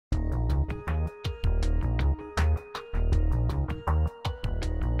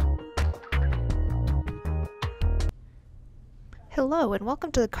Hello and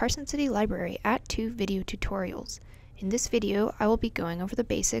welcome to the Carson City Library at 2 video tutorials. In this video, I will be going over the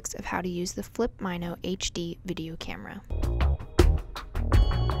basics of how to use the Flip Mino HD video camera.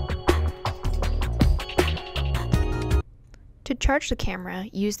 To charge the camera,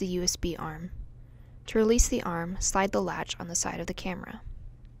 use the USB arm. To release the arm, slide the latch on the side of the camera.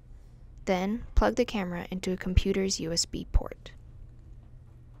 Then, plug the camera into a computer's USB port.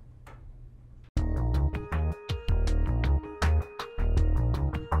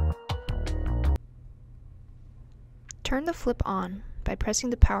 Turn the flip on by pressing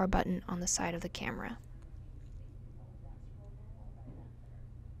the power button on the side of the camera.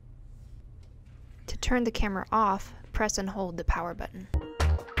 To turn the camera off, press and hold the power button.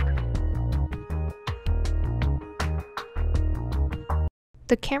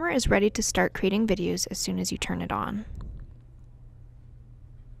 The camera is ready to start creating videos as soon as you turn it on.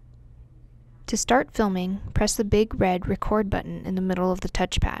 To start filming, press the big red record button in the middle of the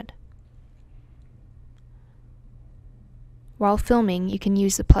touchpad. While filming, you can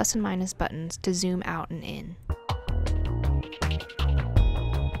use the plus and minus buttons to zoom out and in.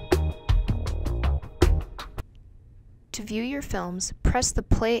 To view your films, press the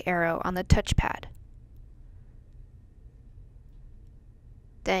play arrow on the touchpad.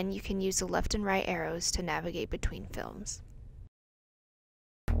 Then you can use the left and right arrows to navigate between films.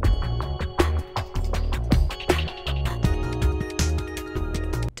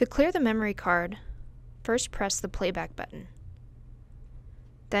 To clear the memory card, first press the playback button.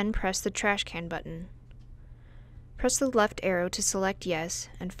 Then press the trash can button. Press the left arrow to select yes,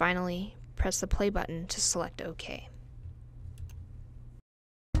 and finally, press the play button to select OK.